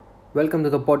Welcome to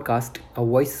the podcast, A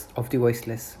Voice of the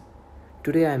Voiceless.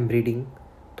 Today I am reading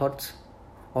Thoughts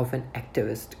of an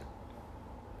Activist.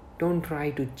 Don't try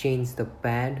to change the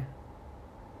bad,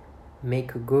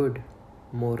 make good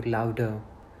more louder.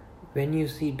 When you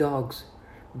see dogs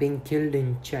being killed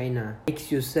in China, it makes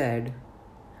you sad.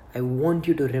 I want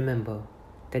you to remember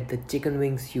that the chicken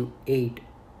wings you ate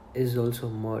is also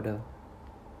murder.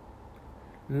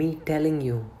 Me telling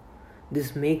you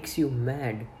this makes you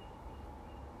mad.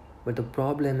 But the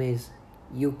problem is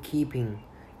you keeping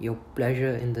your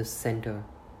pleasure in the center.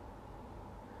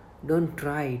 Don't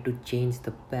try to change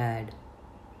the bad.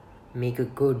 Make a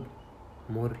good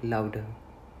more louder.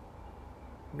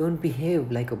 Don't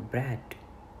behave like a brat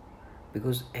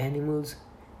because animals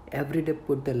every day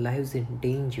put their lives in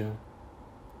danger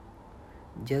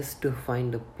just to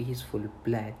find a peaceful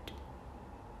plat.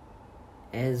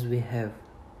 As we have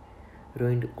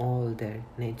ruined all their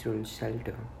natural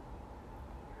shelter.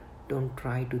 Don't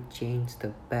try to change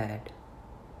the bad.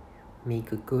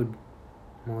 Make a good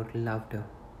more louder.